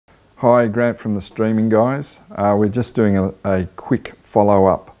Hi, Grant from the Streaming Guys. We're just doing a quick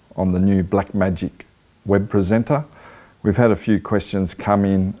follow-up on the new Blackmagic web presenter. We've had a few questions come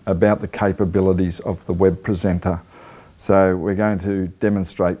in about the capabilities of the web presenter. So we're going to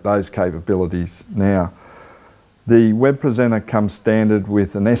demonstrate those capabilities now. The web presenter comes standard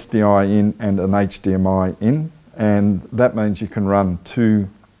with an SDI in and an HDMI in, and that means you can run two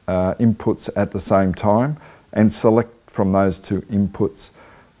inputs at the same time and select from those two inputs.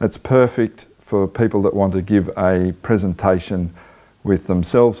 It's perfect for people that want to give a presentation with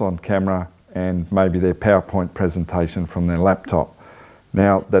themselves on camera and maybe their PowerPoint presentation from their laptop.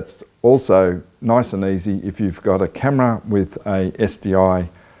 Now that's also nice and easy if you've got a camera with a SDI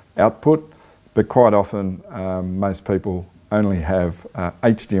output, but quite often most people only have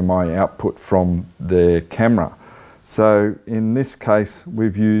HDMI output from their camera. So in this case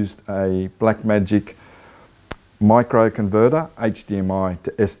we've used a Blackmagic Micro Converter, HDMI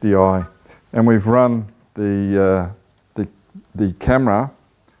to SDI, and we've run the camera,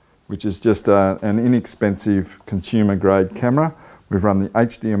 which is just an inexpensive consumer grade camera. We've run the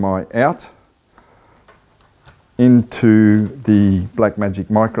HDMI out into the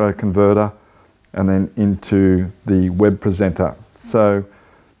Blackmagic Micro Converter and then into the web presenter. So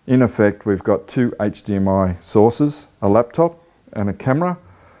in effect we've got two HDMI sources, a laptop and a camera,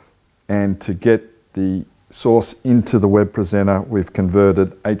 and to get the source into the web presenter we've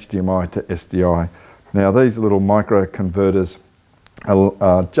converted HDMI to SDI. Now these little micro converters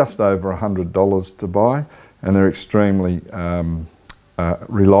are just over $100 to buy, and they're extremely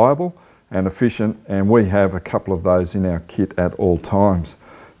reliable and efficient, and we have a couple of those in our kit at all times.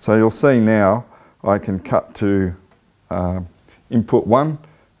 So you'll see now I can cut to input 1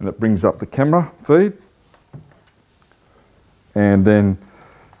 and it brings up the camera feed, and then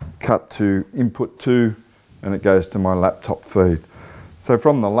cut to input 2 and it goes to my laptop feed. So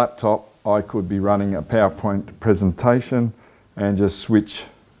from the laptop I could be running a PowerPoint presentation and just switch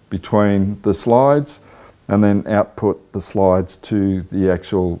between the slides and then output the slides to the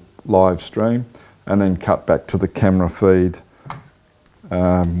actual live stream and then cut back to the camera feed,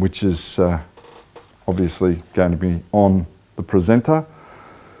 which is obviously going to be on the presenter.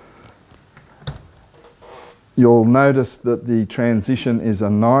 You'll notice that the transition is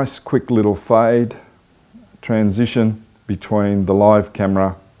a nice quick little fade transition between the live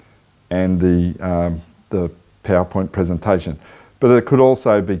camera and the PowerPoint presentation, but it could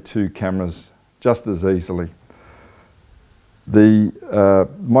also be two cameras just as easily. The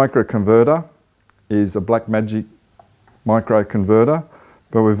micro converter is a Blackmagic Micro Converter,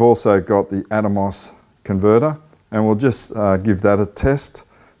 but we've also got the Atomos converter, and we'll just give that a test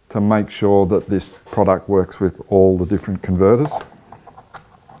to make sure that this product works with all the different converters.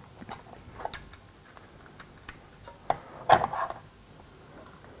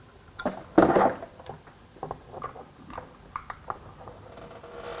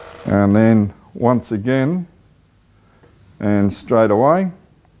 And then once again and straight away,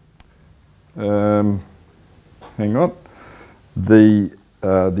 hang on, the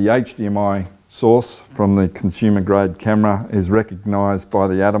HDMI source from the consumer grade camera is recognised by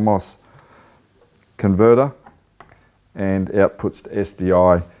the Atomos converter and outputs to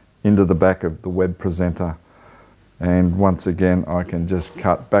SDI into the back of the web presenter. And once again I can just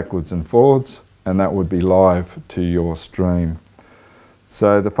cut backwards and forwards, and that would be live to your stream.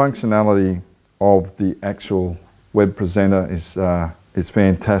 So the functionality of the actual web presenter is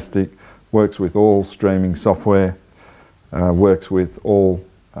fantastic, works with all streaming software, works with all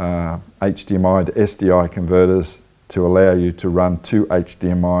HDMI to SDI converters to allow you to run two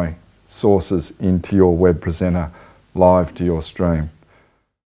HDMI sources into your web presenter live to your stream.